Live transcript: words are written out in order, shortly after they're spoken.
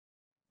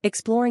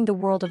Exploring the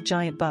world of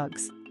giant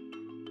bugs.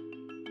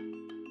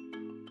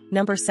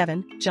 Number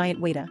 7.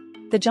 Giant Weta.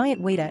 The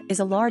giant weta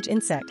is a large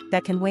insect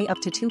that can weigh up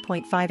to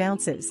 2.5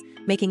 ounces,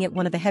 making it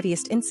one of the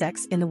heaviest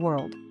insects in the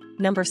world.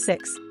 Number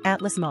 6.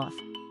 Atlas moth.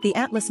 The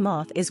atlas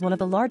moth is one of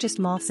the largest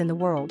moths in the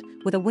world,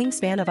 with a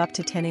wingspan of up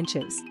to 10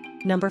 inches.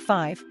 Number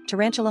 5.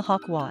 Tarantula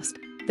hawk wasp.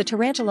 The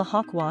tarantula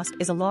hawk wasp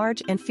is a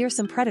large and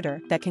fearsome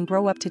predator that can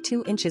grow up to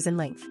 2 inches in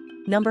length.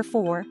 Number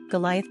 4.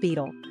 Goliath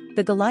beetle.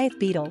 The Goliath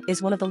beetle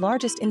is one of the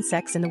largest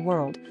insects in the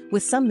world,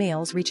 with some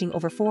males reaching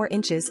over 4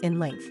 inches in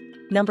length.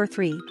 Number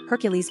 3.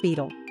 Hercules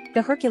beetle.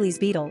 The Hercules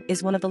beetle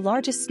is one of the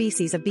largest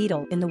species of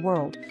beetle in the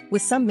world,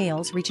 with some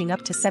males reaching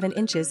up to 7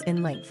 inches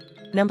in length.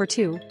 Number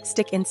 2.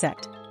 Stick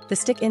insect. The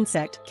stick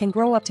insect can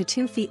grow up to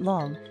 2 feet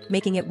long,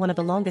 making it one of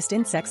the longest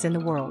insects in the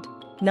world.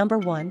 Number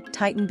 1.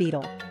 Titan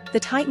beetle. The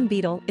Titan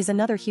beetle is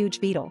another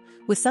huge beetle,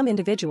 with some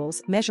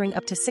individuals measuring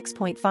up to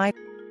 6.5.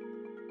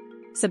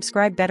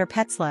 Subscribe Better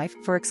Pets Life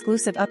for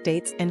exclusive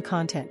updates and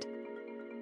content.